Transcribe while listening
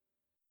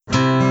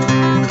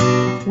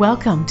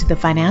Welcome to the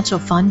Financial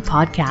Fun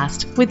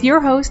Podcast with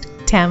your host,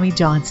 Tammy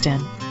Johnston.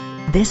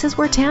 This is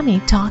where Tammy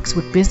talks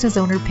with business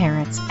owner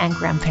parents and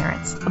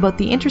grandparents about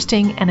the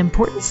interesting and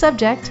important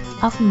subject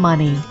of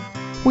money.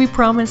 We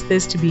promise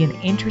this to be an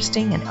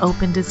interesting and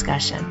open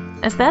discussion,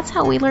 as that's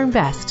how we learn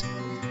best.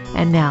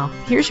 And now,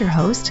 here's your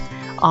host,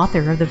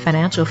 author of the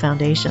Financial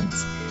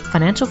Foundations.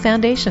 Financial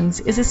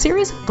Foundations is a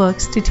series of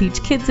books to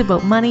teach kids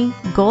about money,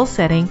 goal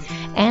setting,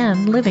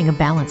 and living a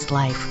balanced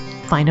life.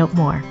 Find out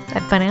more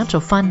at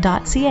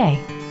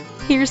financialfun.ca.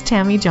 Here's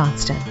Tammy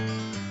Johnston.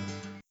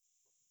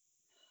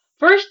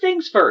 First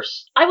things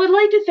first, I would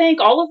like to thank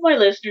all of my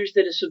listeners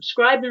that have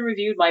subscribed and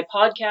reviewed my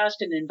podcast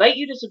and invite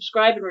you to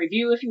subscribe and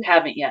review if you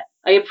haven't yet.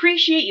 I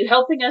appreciate you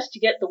helping us to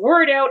get the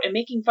word out and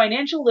making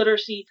financial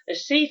literacy a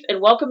safe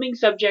and welcoming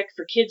subject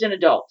for kids and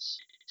adults.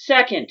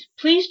 Second,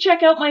 please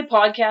check out my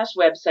podcast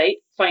website,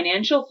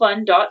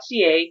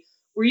 financialfun.ca,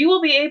 where you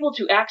will be able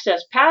to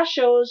access past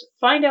shows,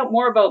 find out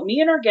more about me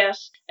and our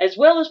guests, as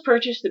well as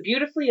purchase the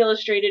beautifully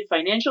illustrated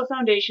Financial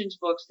Foundations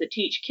books that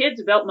teach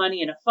kids about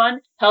money in a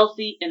fun,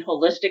 healthy, and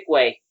holistic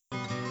way.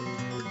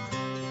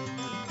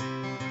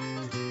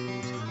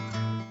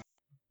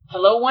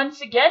 Hello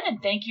once again,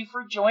 and thank you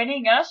for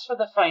joining us for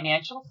the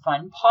Financial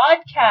Fun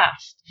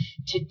Podcast.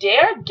 Today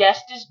our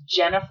guest is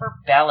Jennifer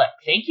Belik.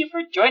 Thank you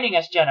for joining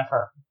us,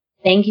 Jennifer.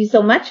 Thank you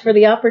so much for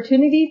the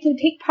opportunity to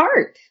take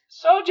part.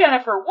 So,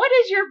 Jennifer, what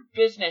is your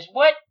business?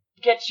 What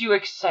gets you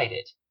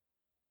excited?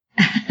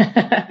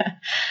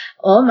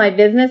 Well, my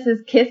business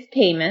is KIS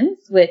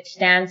Payments, which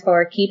stands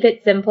for Keep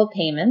It Simple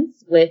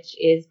Payments, which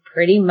is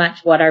pretty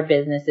much what our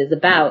business is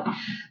about.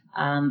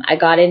 I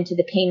got into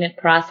the payment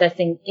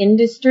processing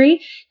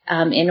industry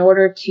in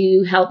order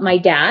to help my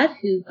dad,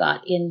 who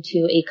got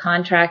into a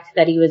contract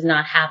that he was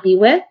not happy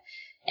with,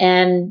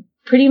 and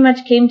pretty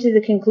much came to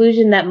the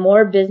conclusion that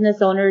more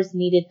business owners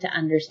needed to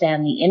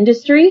understand the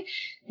industry.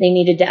 They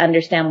needed to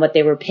understand what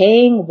they were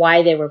paying,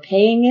 why they were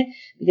paying it,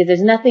 because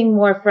there's nothing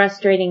more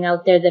frustrating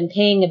out there than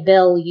paying a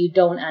bill you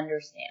don't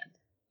understand.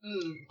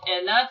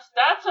 And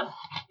that's a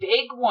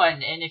big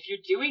one. And if you're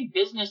doing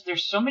business,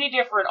 there's so many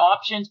different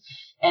options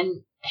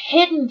and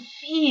hidden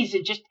fees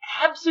and just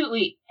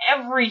absolutely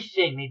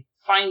everything. They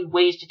find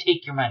ways to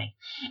take your money.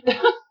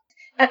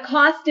 A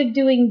cost of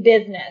doing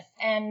business,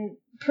 and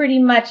pretty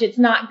much it's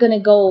not going to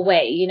go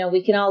away. You know,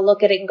 we can all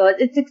look at it and go,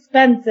 it's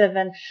expensive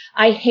and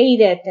I hate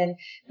it,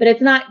 but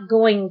it's not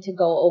going to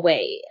go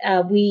away.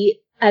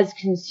 We as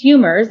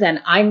consumers,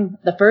 and I'm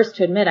the first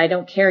to admit I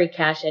don't carry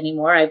cash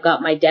anymore. I've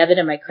got my debit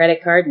and my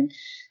credit card and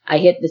I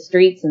hit the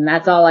streets and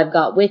that's all I've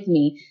got with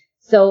me.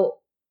 So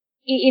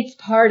it's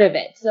part of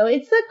it. So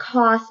it's the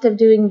cost of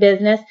doing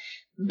business.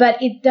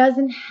 But it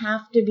doesn't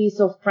have to be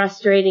so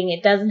frustrating.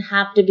 It doesn't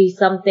have to be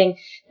something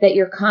that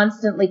you're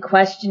constantly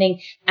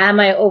questioning. Am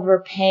I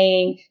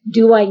overpaying?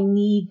 Do I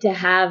need to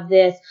have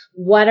this?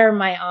 What are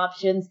my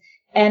options?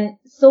 And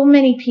so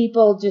many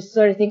people just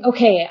sort of think,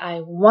 okay, I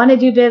want to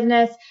do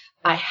business.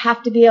 I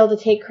have to be able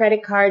to take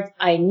credit cards.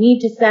 I need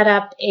to set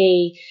up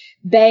a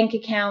bank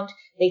account.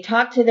 They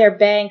talk to their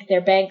bank. Their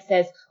bank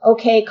says,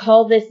 okay,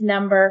 call this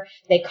number.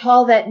 They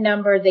call that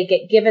number. They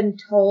get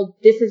told,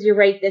 this is your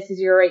rate, this is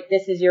your rate,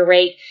 this is your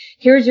rate.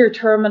 Here's your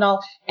terminal,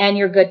 and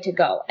you're good to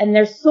go. And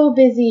they're so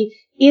busy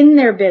in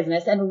their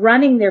business and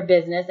running their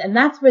business, and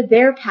that's where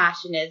their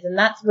passion is, and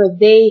that's where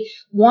they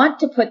want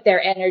to put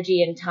their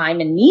energy and time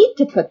and need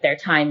to put their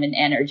time and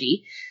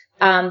energy,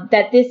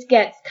 that this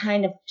gets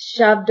kind of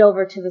shoved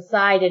over to the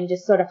side and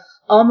just sort of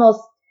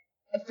almost,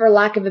 for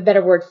lack of a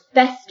better word,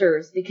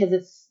 festers, because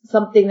it's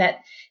something that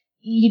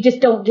you just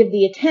don't give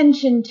the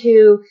attention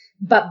to,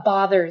 but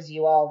bothers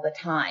you all the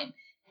time.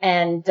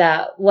 And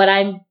what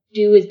I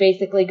do is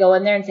basically go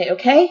in there and say,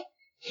 okay,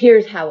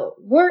 here's how it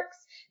works.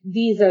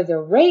 These are the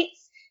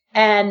rates.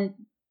 And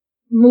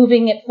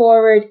moving it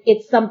forward,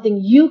 it's something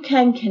you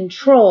can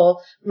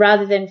control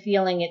rather than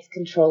feeling it's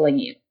controlling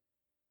you.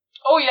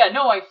 Oh, yeah,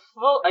 no, I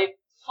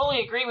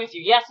fully agree with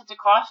you. Yes, it's a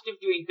cost of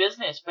doing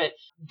business, but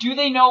do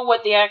they know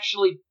what they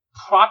actually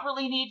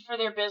properly need for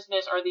their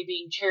business? Are they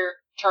being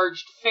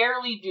charged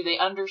fairly? Do they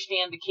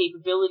understand the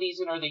capabilities,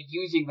 and are they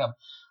using them?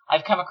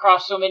 I've come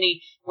across so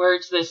many where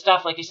it's the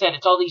stuff, like I said,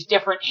 it's all these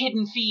different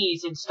hidden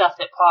fees and stuff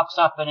that pops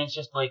up, and it's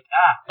just like,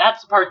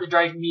 that's the part that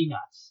drives me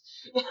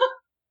nuts.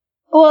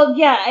 Well,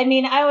 yeah, I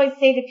mean, I always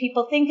say to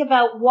people, think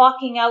about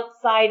walking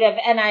outside of,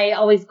 and I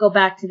always go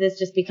back to this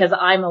just because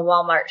I'm a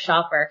Walmart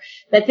shopper,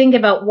 but think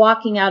about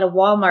walking out of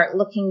Walmart,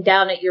 looking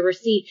down at your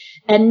receipt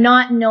and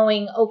not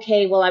knowing,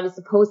 okay, well, I was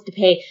supposed to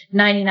pay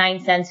 99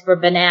 cents for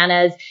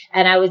bananas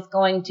and I was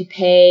going to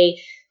pay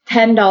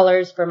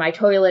 $10 for my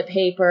toilet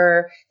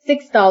paper,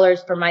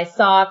 $6 for my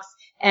socks,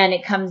 and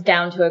it comes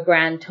down to a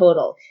grand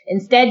total.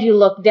 Instead, you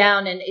look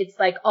down and it's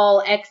like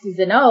all X's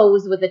and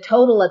O's with a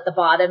total at the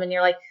bottom, and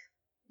you're like,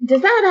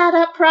 does that add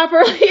up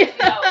properly?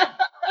 No.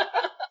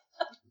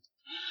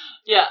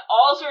 Yeah,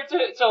 all sorts of,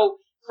 so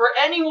for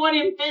anyone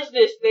in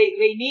business,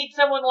 they need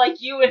someone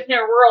like you in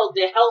their world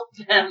to help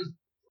them.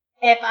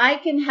 If I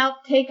can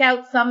help take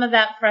out some of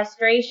that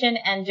frustration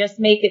and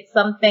just make it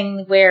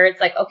something where it's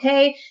like,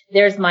 okay,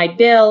 there's my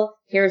bill,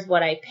 here's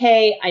what I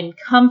pay, I'm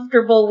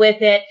comfortable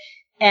with it,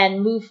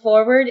 and move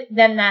forward,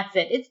 then that's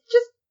it. It's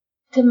just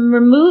to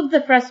remove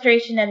the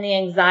frustration and the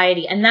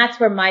anxiety. And that's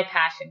where my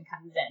passion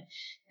comes in.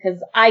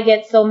 Because I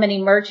get so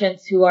many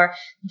merchants who are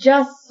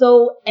just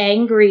so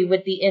angry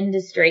with the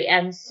industry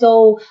and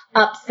so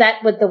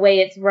upset with the way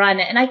it's run.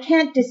 And I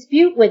can't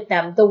dispute with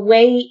them. The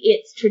way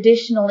it's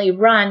traditionally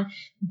run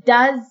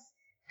does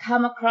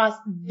come across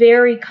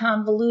very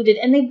convoluted,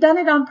 and they've done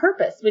it on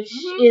purpose, which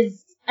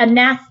is a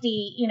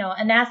nasty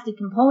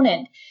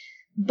component.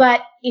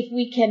 But if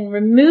we can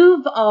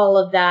remove all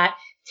of that,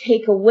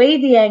 take away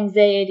the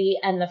anxiety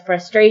and the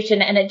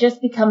frustration, and it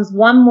just becomes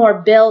one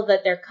more bill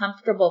that they're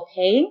comfortable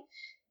paying,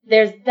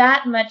 there's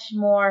that much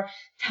more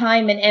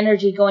time and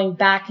energy going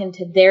back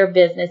into their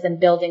business and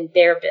building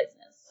their business.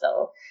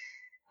 So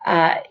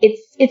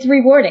it's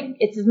rewarding.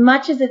 It's as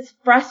much as it's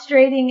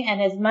frustrating,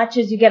 and as much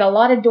as you get a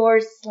lot of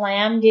doors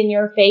slammed in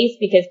your face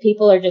because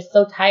people are just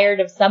so tired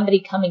of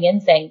somebody coming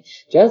in saying,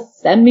 just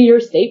send me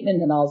your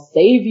statement and I'll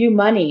save you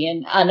money,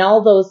 and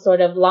all those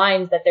sort of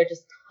lines that they're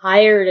just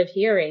tired of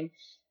hearing.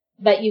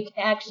 But you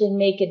can actually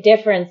make a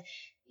difference.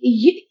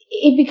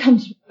 It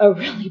becomes a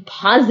really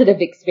positive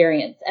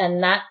experience.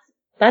 And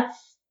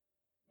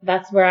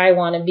that's where I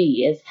want to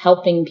be, is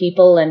helping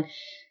people and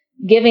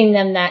giving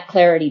them that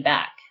clarity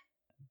back.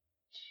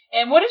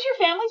 And what is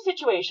your family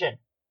situation?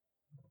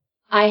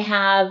 I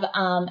have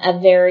a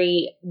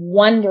very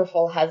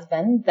wonderful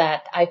husband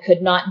that I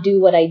could not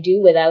do what I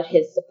do without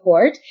his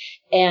support,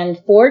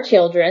 and 4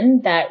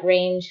 children that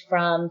range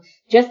from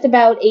just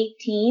about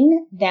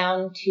 18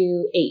 down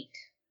to 8.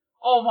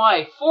 Oh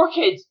my, 4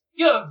 kids.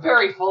 You have a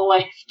very full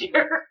life,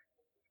 dear.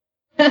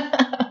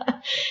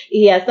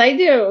 Yes, I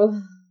do.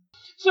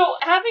 So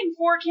having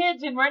 4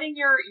 kids and running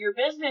your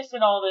business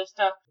and all this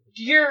stuff,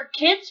 do your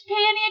kids pay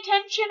any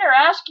attention or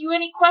ask you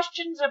any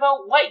questions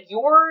about what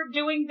you're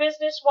doing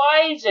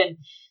business-wise? And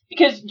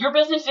because your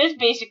business is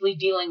basically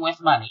dealing with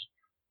money.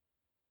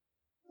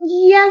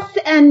 Yes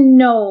and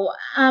no.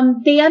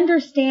 They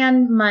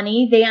understand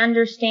money. They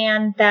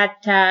understand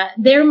that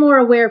they're more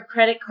aware of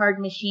credit card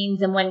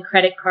machines and when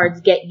credit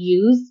cards get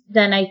used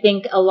than I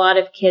think a lot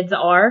of kids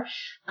are.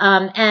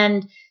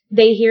 And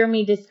they hear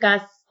me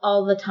discuss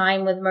all the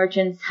time with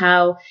merchants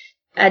how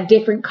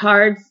different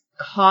cards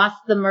cost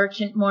the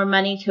merchant more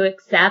money to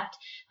accept,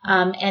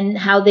 and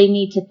how they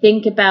need to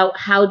think about,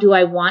 how do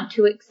I want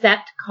to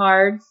accept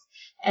cards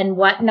and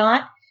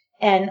whatnot,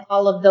 and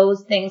all of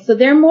those things. So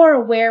they're more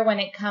aware when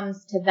it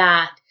comes to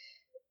that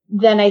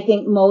than I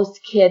think most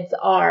kids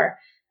are.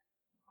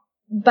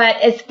 But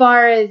as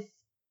far as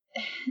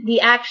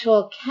the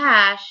actual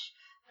cash,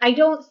 I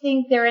don't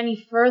think they're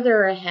any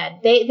further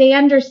ahead. They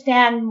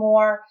understand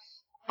more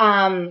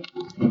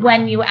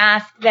when you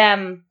ask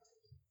them,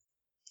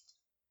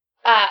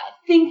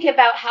 think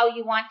about how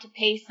you want to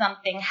pay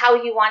something,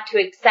 how you want to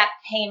accept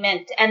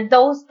payment, and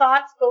those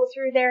thoughts go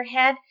through their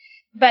head.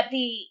 But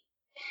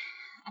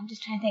I'm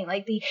just trying to think,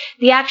 like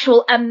the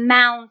actual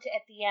amount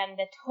at the end,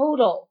 the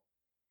total,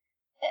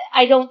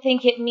 I don't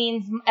think it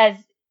means as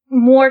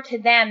more to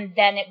them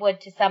than it would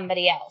to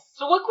somebody else.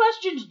 So what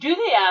questions do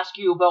they ask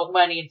you about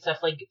money and stuff?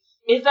 Like,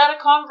 is that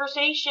a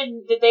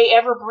conversation that they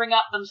ever bring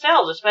up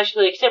themselves,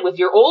 especially, like I said, with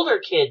your older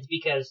kids,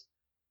 because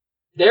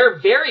they're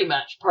very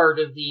much part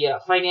of the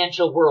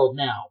financial world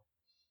now?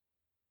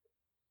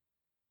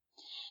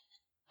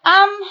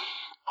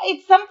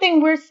 It's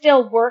something we're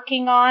still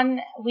working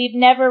on. We've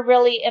never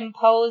really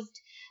imposed,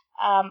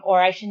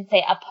 or I shouldn't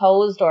say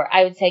opposed, or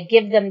I would say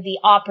give them the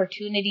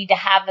opportunity to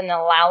have an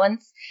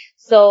allowance.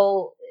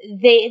 So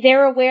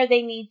they're aware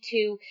they need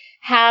to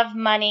have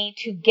money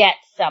to get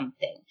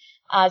something.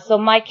 So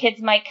my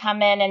kids might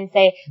come in and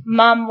say,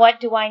 Mom,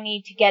 what do I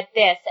need to get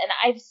this? And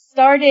I've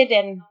started,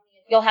 and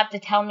you'll have to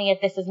tell me if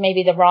this is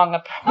maybe the wrong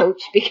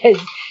approach, because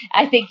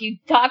I think you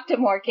talk to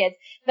more kids.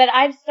 But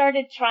I've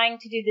started trying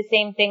to do the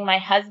same thing my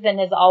husband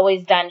has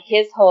always done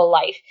his whole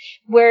life,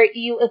 where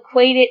you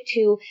equate it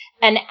to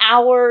an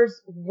hour's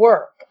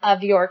work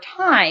of your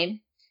time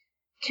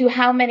to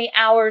how many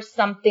hours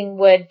something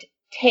would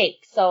take.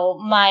 So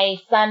my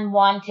son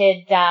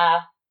wanted,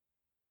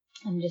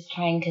 I'm just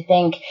trying to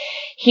think,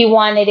 he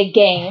wanted a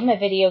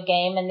video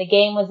game, and the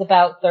game was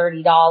about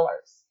 $30.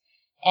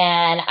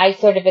 And I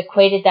sort of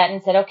equated that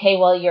and said, okay,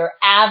 well, your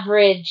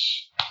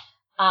average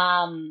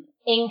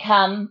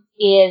income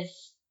is,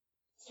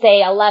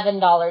 say,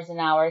 $11 an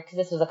hour, because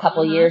this was a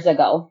couple years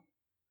ago.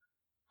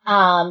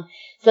 So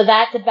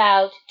that's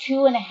about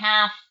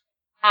 2.5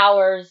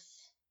 hours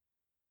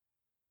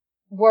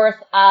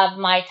worth of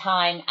my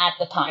time at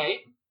the time. Okay.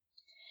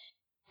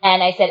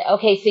 And I said,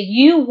 okay, so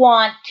you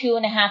want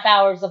 2.5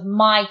 hours of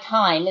my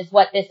time is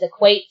what this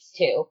equates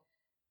to.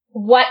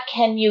 What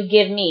can you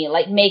give me?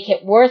 Like, make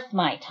it worth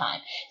my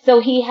time. So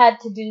he had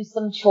to do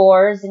some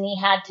chores, and he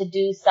had to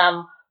do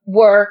some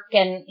work,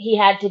 and he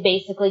had to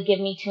basically give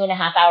me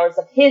 2.5 hours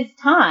of his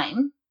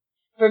time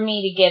for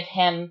me to give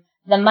him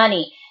the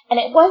money. And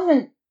it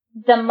wasn't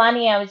the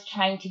money I was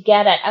trying to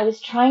get at. I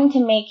was trying to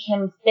make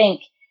him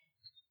think,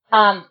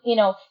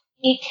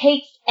 it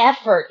takes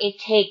effort. It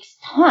takes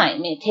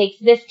time. It takes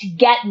this to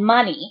get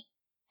money.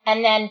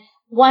 And then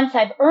once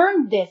I've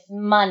earned this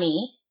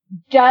money,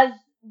 does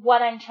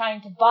what I'm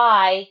trying to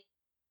buy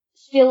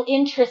still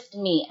interest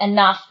me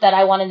enough that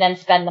I want to then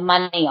spend the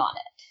money on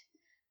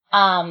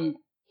it?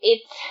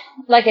 It's,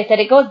 like I said,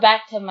 it goes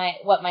back to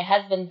what my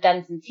husband's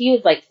done since he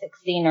was like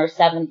 16 or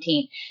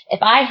 17.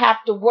 If I have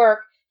to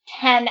work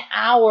 10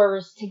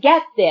 hours to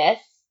get this,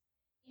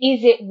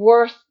 is it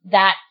worth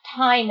that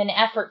time and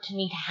effort to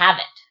me to have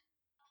it?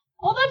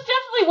 Well, that's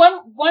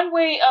definitely one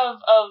way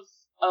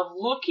of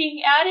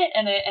looking at it,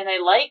 and I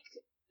like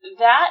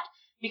that,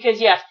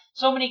 because yes,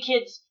 so many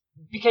kids,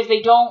 because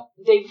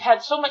they've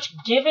had so much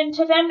given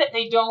to them that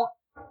they don't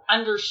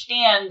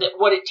understand that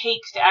what it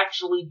takes to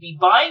actually be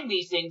buying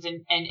these things,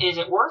 and is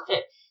it worth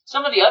it?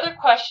 Some of the other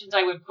questions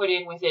I would put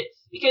in with it,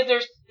 because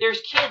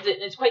there's kids,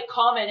 and it's quite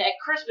common at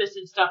Christmas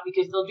and stuff,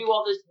 because they'll do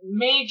all this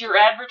major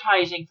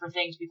advertising for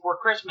things before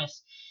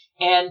Christmas,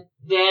 and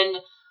then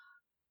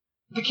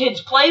the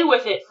kids play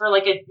with it for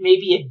like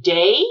maybe a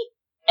day,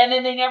 and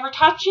then they never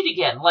touch it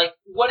again. Like,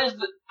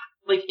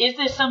 is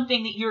this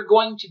something that you're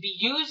going to be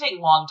using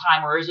long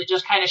time, or is it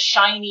just kind of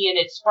shiny and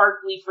it's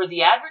sparkly for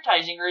the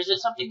advertising, or is it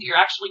something that you're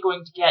actually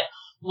going to get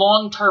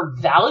long-term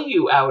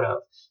value out of?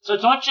 So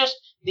it's not just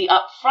the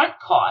upfront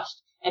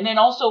cost, and then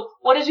also,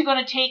 what is it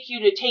going to take you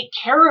to take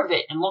care of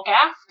it and look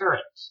after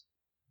it?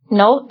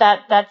 No,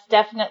 that's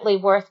definitely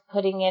worth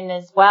putting in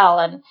as well.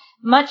 And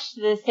much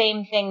the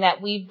same thing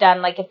that we've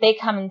done. Like if they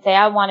come and say,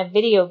 I want a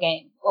video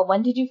game. Well,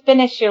 when did you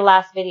finish your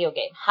last video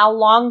game? How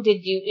long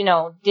did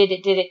did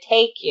it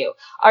take you?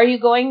 Are you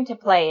going to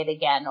play it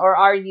again, or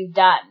are you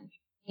done?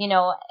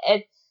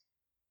 It's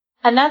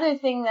another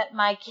thing that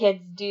my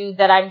kids do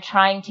that I'm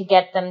trying to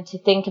get them to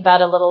think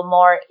about a little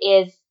more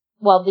is,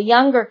 well, the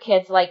younger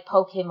kids like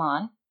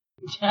Pokemon.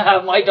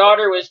 My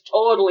daughter was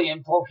totally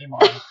in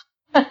Pokemon.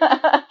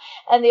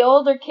 And the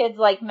older kids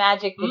like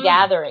Magic the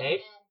Gathering.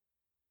 Okay.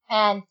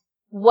 And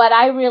what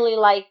I really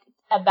like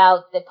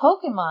about the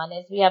Pokemon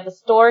is we have a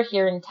store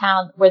here in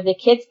town where the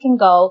kids can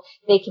go,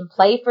 they can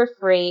play for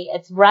free.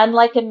 It's run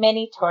like a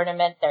mini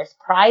tournament. There's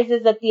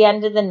prizes at the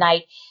end of the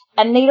night,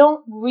 and they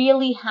don't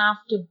really have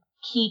to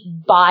keep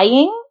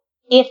buying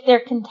if they're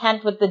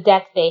content with the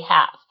deck they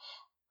have.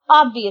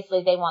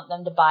 Obviously, they want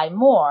them to buy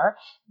more,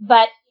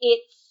 but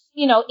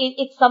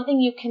it's something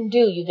you can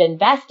do. You've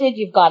invested,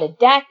 you've got a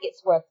deck,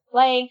 it's worth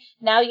playing.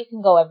 Now you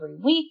can go every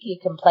week, you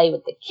can play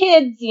with the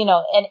kids,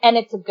 and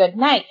it's a good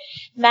night.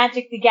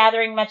 Magic the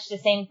Gathering, much the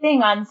same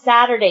thing. On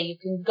Saturday, you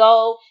can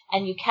go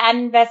and you can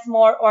invest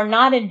more or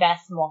not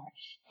invest more.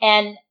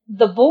 And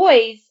the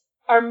boys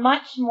are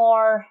much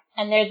more,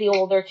 and they're the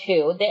older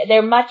too,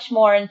 they're much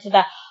more into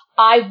the,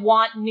 I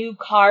want new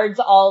cards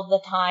all the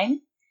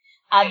time.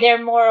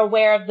 They're more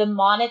aware of the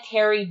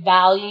monetary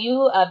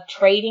value of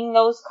trading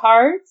those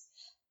cards,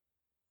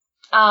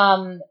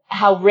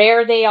 how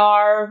rare they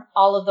are,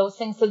 all of those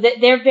things. So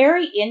they're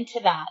very into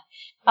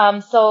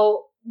that.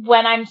 So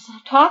when I'm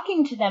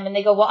talking to them and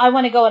they go, well, I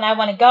want to go and I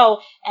want to go,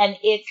 and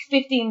it's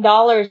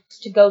 $15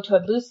 to go to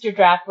a booster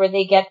draft where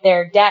they get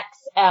their decks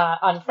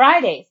on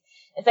Fridays.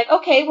 It's like,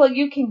 okay, well,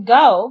 you can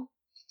go,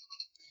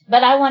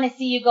 but I want to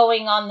see you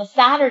going on the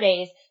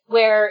Saturdays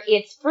where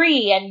it's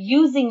free and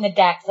using the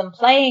decks and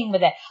playing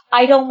with it.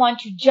 I don't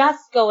want you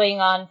just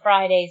going on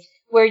Fridays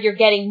where you're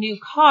getting new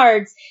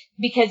cards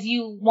because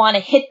you want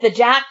to hit the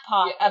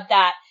jackpot of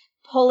that,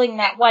 pulling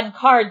that one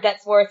card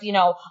that's worth,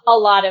 a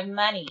lot of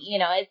money.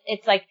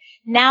 It's like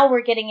now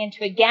we're getting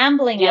into a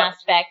gambling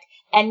aspect,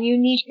 and you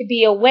need to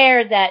be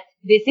aware that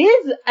this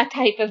is a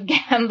type of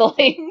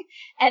gambling,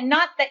 and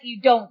not that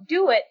you don't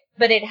do it,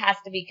 but it has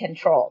to be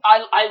controlled.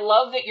 I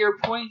love that you're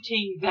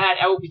pointing that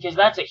out, because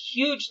that's a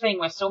huge thing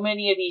with so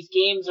many of these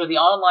games, or the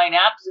online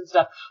apps and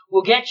stuff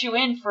will get you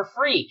in for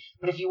free.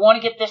 But if you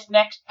want to get this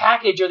next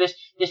package, or this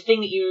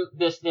thing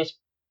that this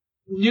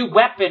new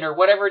weapon or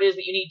whatever it is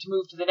that you need to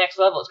move to the next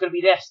level, it's going to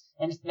be this.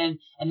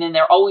 And then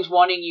they're always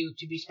wanting you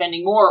to be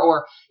spending more,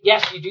 or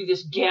yes, you do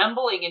this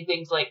gambling and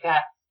things like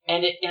that.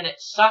 And it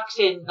sucks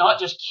in not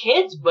just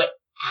kids, but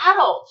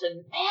adults.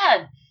 And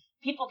man,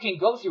 people can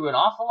go through an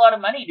awful lot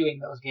of money doing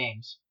those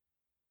games.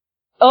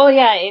 Oh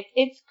yeah,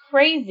 it's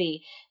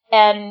crazy.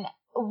 And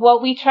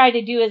what we try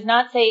to do is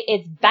not say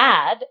it's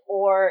bad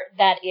or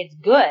that it's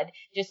good,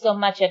 just so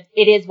much of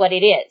it is what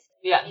it is.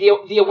 Yeah,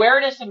 the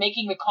awareness and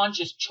making the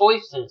conscious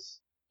choices.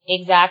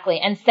 Exactly.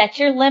 And set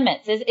your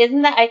limits.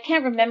 Isn't that, I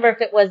can't remember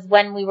if it was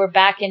when we were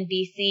back in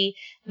BC,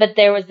 but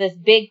there was this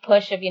big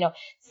push of,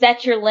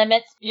 set your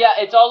limits. Yeah,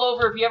 it's all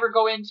over. If you ever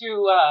go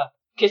into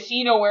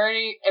casino or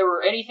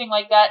anything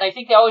like that, and I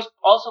think they always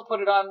also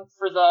put it on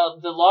for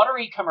the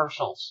lottery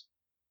commercials.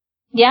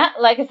 Yeah,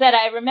 like I said,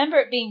 I remember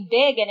it being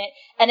big,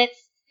 and it's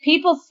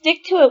people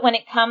stick to it when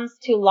it comes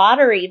to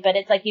lottery, but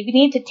it's like you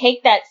need to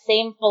take that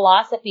same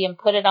philosophy and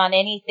put it on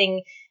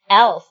anything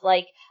else.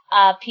 Like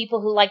people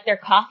who like their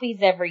coffees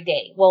every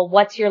day. Well,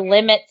 what's your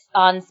limit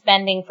on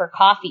spending for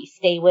coffee?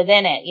 Stay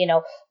within it.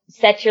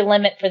 Set your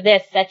limit for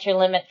this, set your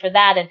limit for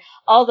that, and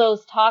all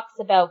those talks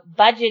about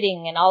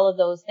budgeting and all of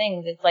those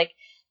things. It's like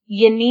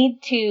you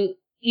need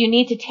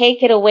to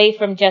take it away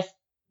from just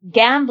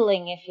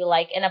gambling, if you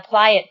like, and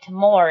apply it to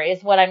more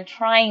is what I'm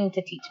trying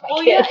to teach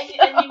my kids.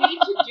 Yeah, and you need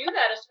to do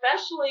that,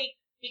 especially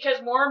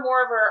because more and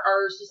more of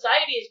our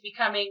society is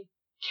becoming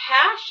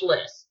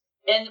cashless.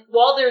 And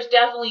while there's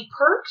definitely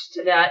perks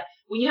to that,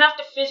 when you have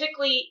to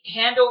physically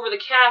hand over the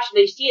cash,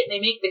 they see it and they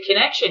make the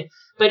connection.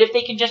 But if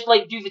they can just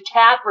like do the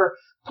tap or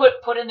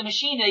put in the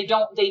machine, they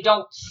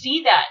don't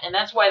see that, and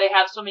that's why they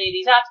have so many of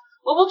these apps.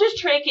 Well, we'll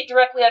just take it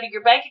directly out of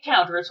your bank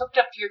account, or it's hooked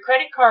up to your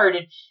credit card,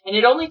 and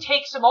it only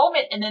takes a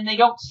moment, and then they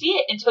don't see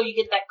it until you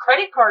get that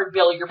credit card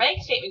bill or your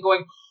bank statement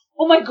going,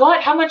 oh my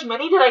God, how much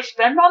money did I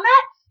spend on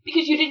that?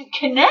 Because you didn't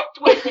connect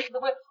with it.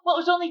 Well, it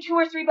was only $2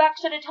 or $3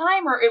 at a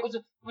time, or it was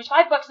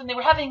 $5, and they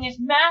were having this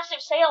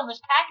massive sale, and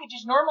this package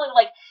is normally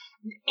like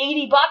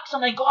 $80,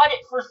 and I got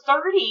it for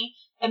 $30,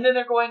 and then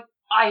they're going,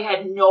 I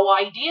had no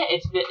idea.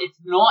 It's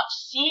not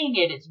seeing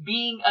it. It's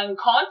being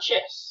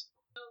unconscious.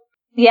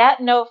 Yeah,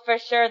 no, for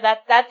sure.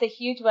 That's a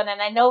huge one.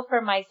 And I know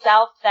for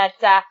myself that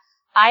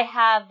I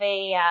have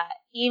a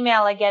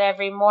email I get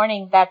every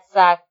morning that's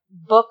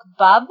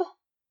BookBub,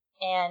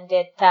 and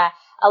it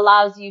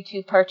allows you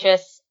to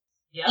purchase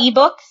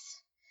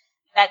ebooks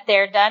that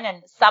they're done,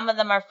 and some of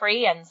them are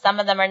free, and some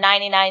of them are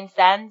 99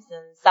 cents,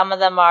 and some of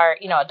them are,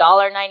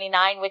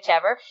 $1.99,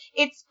 whichever.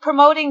 It's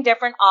promoting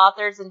different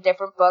authors and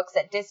different books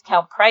at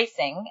discount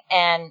pricing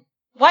and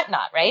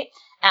whatnot, right?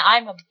 And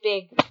I'm a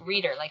big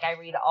reader. Like, I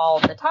read all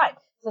the time.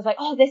 So it's like,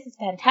 oh, this is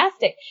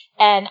fantastic.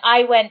 And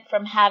I went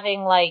from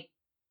having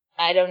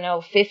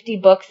 50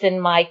 books in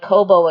my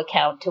Kobo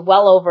account to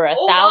well over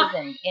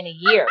 1,000 in a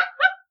year.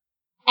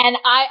 And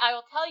I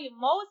will tell you,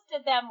 most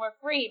of them were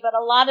free, but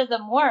a lot of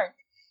them weren't.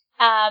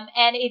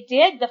 And it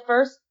did the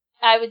first,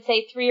 I would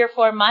say 3 or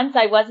 4 months.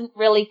 I wasn't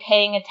really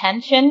paying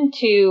attention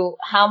to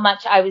how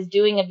much I was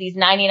doing of these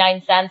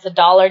 99 cents,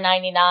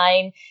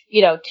 $1.99,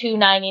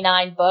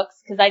 $2.99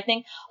 books. Cause I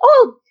think,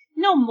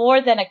 no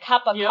more than a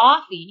cup of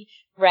coffee,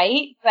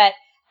 right? But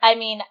I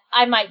mean,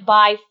 I might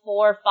buy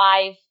 4 or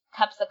 5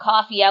 cups of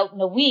coffee out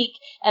in a week.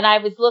 And I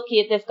was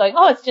looking at this going,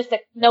 it's just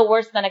no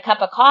worse than a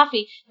cup of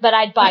coffee, but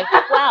I'd buy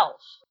 12,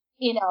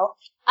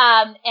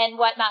 and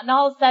whatnot. And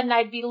all of a sudden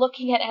I'd be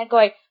looking at it and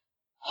going,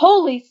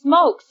 holy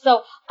smokes.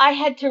 So I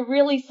had to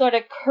really sort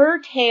of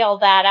curtail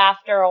that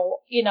after,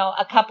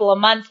 a couple of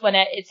months when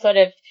it sort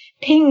of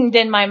pinged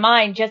in my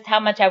mind just how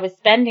much I was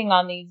spending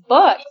on these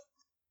books.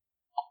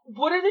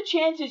 What are the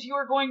chances you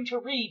are going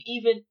to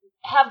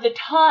have the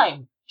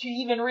time to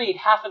even read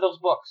half of those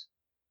books?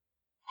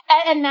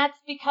 And that's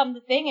become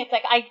the thing. It's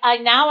like,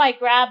 I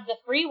grab the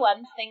free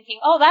ones thinking,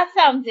 that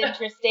sounds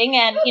interesting.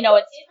 And,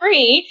 it's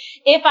free.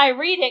 If I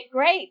read it,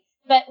 great.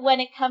 But when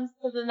it comes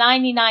to the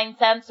 99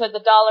 cents or the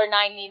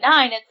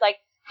 $1.99, it's like,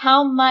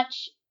 how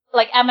much,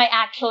 am I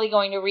actually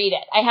going to read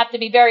it? I have to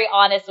be very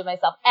honest with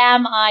myself.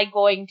 Am I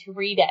going to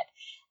read it?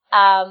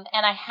 And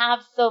I have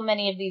so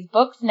many of these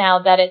books now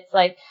that it's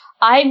like,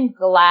 I'm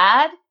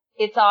glad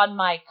it's on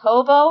my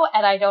Kobo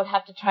and I don't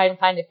have to try and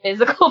find a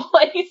physical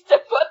place to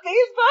put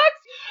these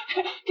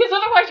books. Because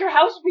otherwise your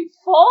house would be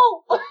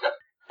full.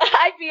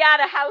 I'd be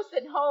out of house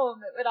and home.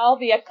 It would all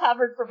be a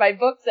cupboard for my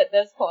books at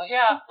this point.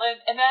 Yeah,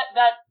 and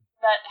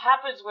that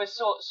happens with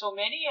so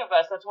many of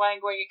us. That's why I'm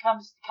going, it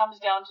comes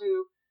down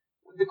to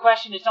the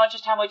question. It's not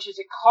just how much is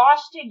it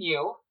costing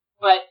you,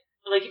 but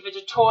like if it's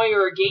a toy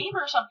or a game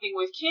or something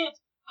with kids,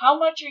 how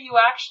much are you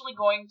actually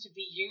going to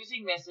be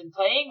using this and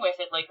playing with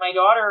it? Like my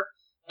daughter,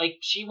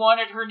 she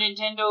wanted her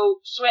Nintendo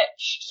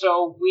Switch,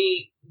 so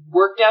we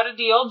worked out a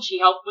deal, and she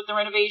helped with the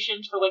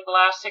renovations for the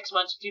last 6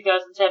 months of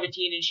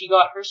 2017, and she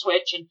got her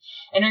Switch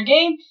and her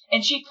game,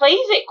 and she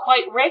plays it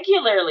quite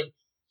regularly.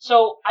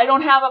 So I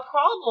don't have a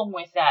problem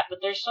with that, but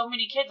there's so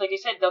many kids, like I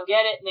said, they'll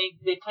get it and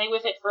they play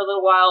with it for a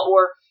little while,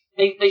 or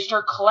they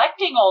start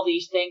collecting all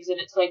these things, and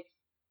it's like,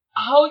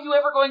 how are you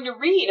ever going to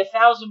read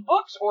 1,000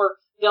 books? Or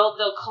they'll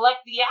collect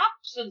the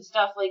apps and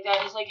stuff like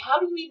that. It's like, how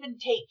do you even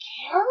take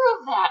care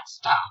of that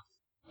stuff?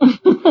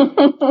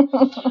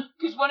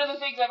 Because one of the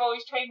things I've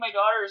always trained my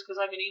daughter is, because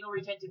I'm an anal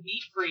retentive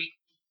meat freak,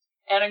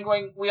 and I'm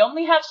going, we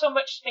only have so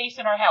much space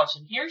in our house,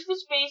 and here's the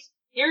space,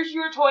 here's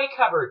your toy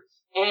cupboard,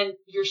 and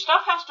your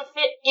stuff has to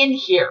fit in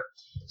here.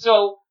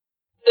 So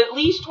at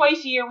least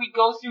twice a year we'd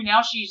go through.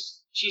 Now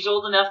she's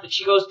old enough that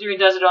she goes through and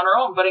does it on her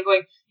own, but I'm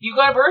going, you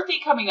got a birthday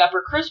coming up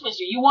or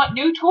Christmas, or you want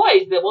new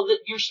toys,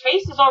 your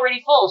space is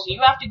already full, so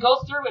you have to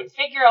go through and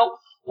figure out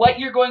what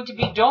you're going to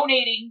be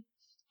donating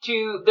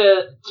to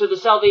the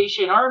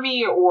Salvation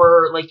Army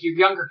or your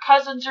younger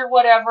cousins or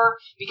whatever,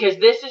 because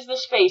this is the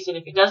space, and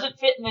if it doesn't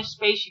fit in this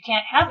space, you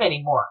can't have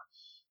any more.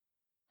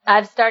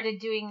 I've started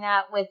doing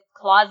that with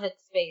closet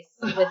space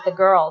with the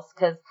girls,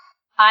 because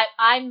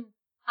I'm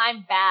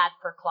bad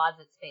for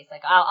closet space.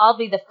 I'll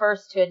be the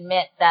first to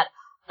admit that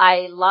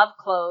I love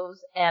clothes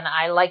and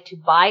I like to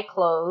buy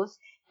clothes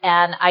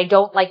and I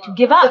don't like to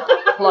give up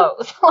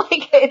clothes.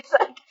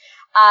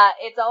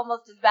 It's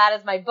almost as bad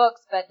as my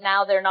books, but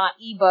now they're not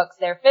ebooks,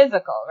 they're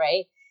physical,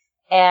 right?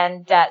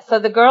 And so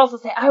the girls will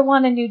say, I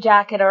want a new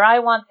jacket, or I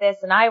want this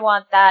and I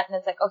want that. And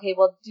it's like, okay,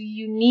 well, do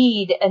you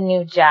need a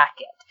new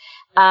jacket?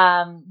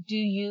 Do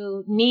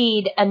you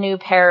need a new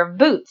pair of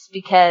boots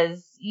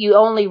because you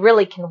only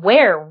really can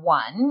wear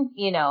one,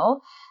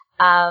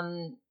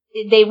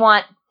 they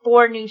want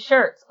 4 new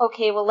shirts.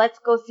 Okay, well, let's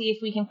go see if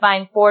we can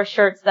find 4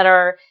 shirts that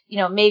are,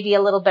 maybe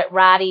a little bit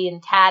ratty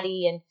and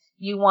tatty and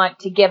you want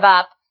to give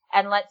up,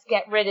 and let's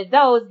get rid of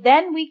those.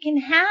 Then we can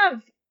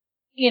have,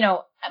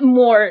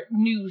 more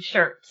new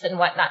shirts and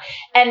whatnot.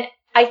 And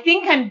I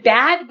think I'm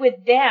bad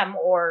with them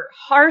or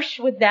harsh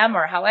with them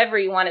or however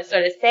you want to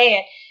sort of say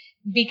it,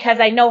 because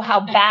I know how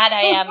bad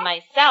I am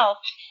myself.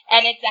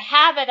 And it's a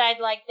habit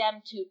I'd like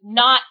them to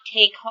not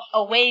take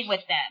away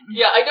with them.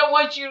 Yeah, I don't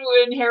want you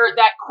to inherit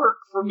that quirk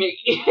from me.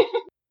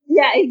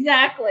 Yeah,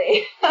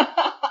 exactly.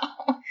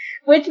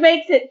 Which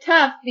makes it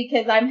tough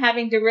because I'm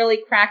having to really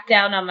crack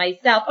down on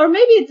myself. Or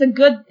maybe it's a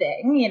good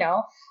thing,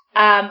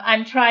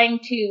 I'm trying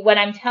to, when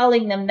I'm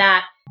telling them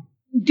that,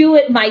 do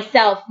it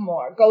myself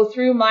more. Go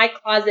through my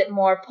closet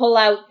more, pull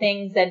out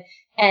things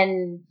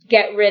and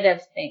get rid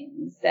of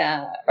things.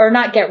 Or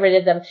not get rid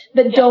of them,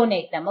 but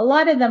donate them. A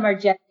lot of them are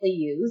gently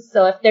used.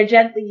 So if they're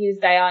gently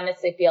used, I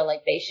honestly feel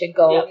like they should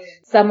go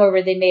somewhere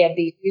where they may have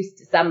been used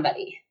to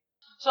somebody.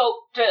 So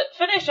to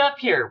finish up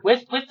here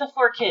with the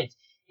 4 kids,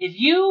 if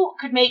you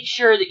could make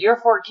sure that your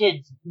 4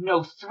 kids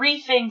know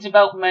 3 things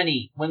about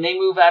money when they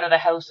move out of the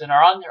house and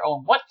are on their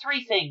own, what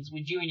 3 things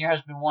would you and your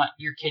husband want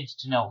your kids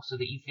to know so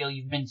that you feel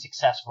you've been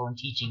successful in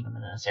teaching them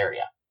in this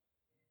area?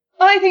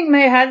 Well, I think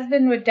my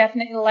husband would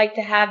definitely like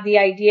to have the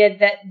idea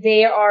that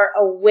they are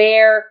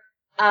aware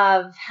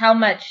of how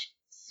much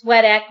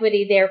sweat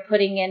equity they're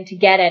putting in to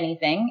get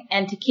anything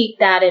and to keep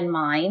that in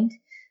mind.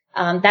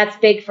 That's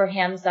big for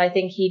him, so I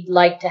think he'd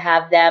like to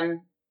have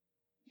them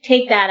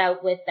take that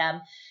out with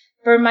them.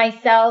 For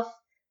myself,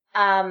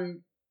 I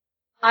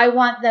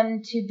want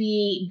them to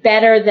be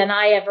better than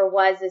I ever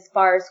was as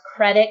far as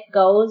credit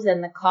goes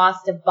and the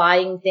cost of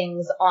buying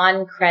things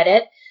on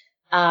credit,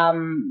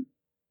 and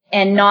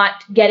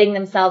not getting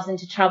themselves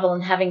into trouble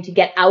and having to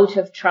get out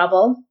of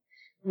trouble,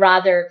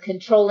 rather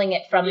controlling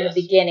it from the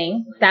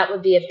beginning. That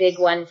would be a big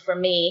one for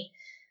me.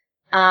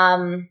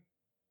 And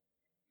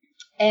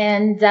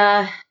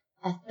a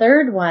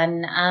third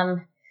one,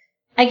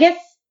 I guess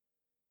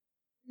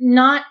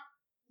not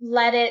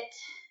let it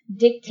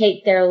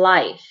dictate their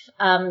life.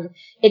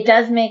 It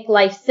does make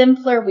life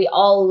simpler. We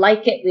all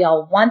like it. We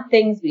all want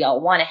things. We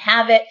all want to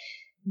have it.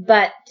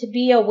 But to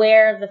be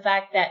aware of the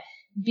fact that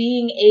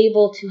being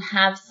able to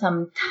have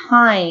some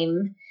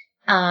time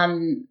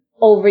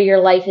over your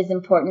life is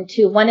important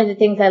too. One of the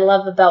things I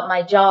love about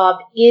my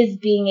job is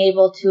being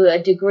able to a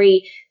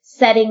degree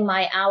setting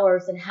my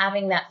hours and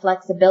having that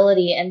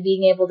flexibility and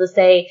being able to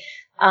say,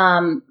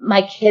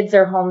 my kids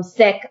are home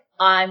sick.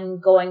 I'm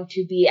going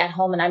to be at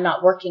home and I'm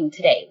not working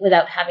today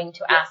without having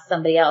to ask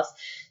somebody else.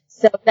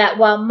 So that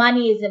while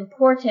money is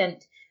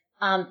important,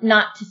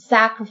 not to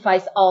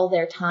sacrifice all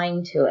their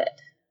time to it.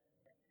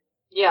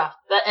 Yeah,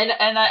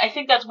 and I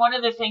think that's one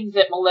of the things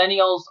that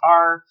millennials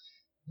are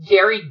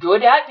very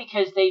good at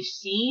because they've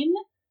seen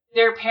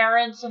their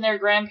parents and their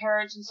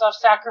grandparents and stuff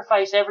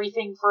sacrifice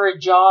everything for a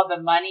job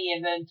and money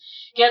and then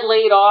get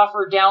laid off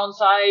or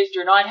downsized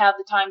or not have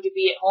the time to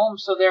be at home.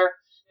 So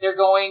they're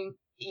going,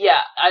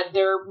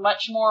 they're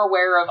much more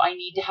aware of, I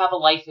need to have a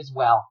life as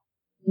well.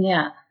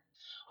 Yeah.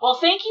 Well,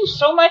 thank you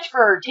so much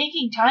for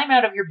taking time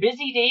out of your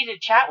busy day to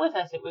chat with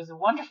us. It was a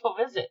wonderful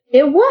visit.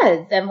 It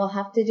was, and we'll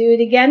have to do it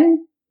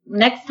again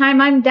next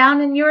time I'm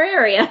down in your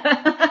area.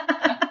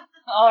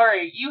 All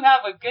right. You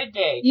have a good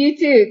day. You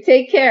too.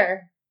 Take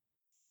care.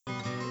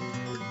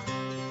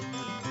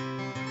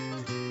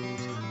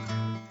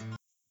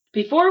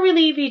 Before we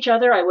leave each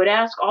other, I would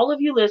ask all of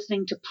you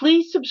listening to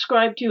please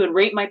subscribe to and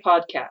rate my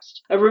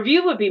podcast. A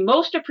review would be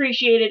most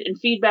appreciated and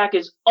feedback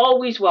is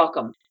always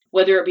welcome.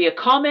 Whether it be a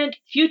comment,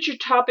 future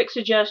topic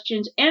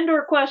suggestions, and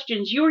or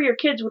questions you or your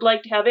kids would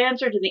like to have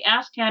answered in the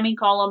Ask Tammy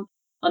column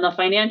on the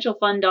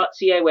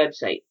financialfund.ca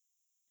website.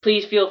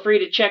 Please feel free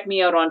to check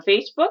me out on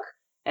Facebook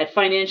at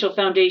Financial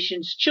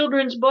Foundation's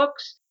Children's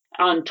Books,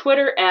 on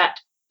Twitter at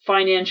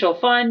Financial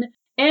Fun,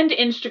 and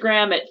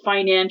Instagram at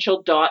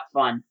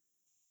financial.fun.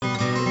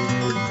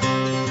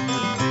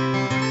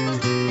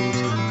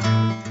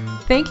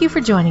 Thank you for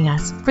joining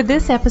us for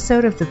this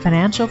episode of the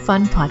Financial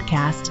Fun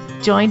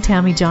Podcast. Join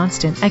Tammy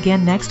Johnston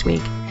again next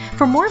week.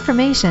 For more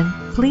information,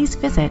 please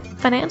visit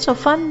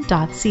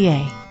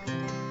financialfun.ca.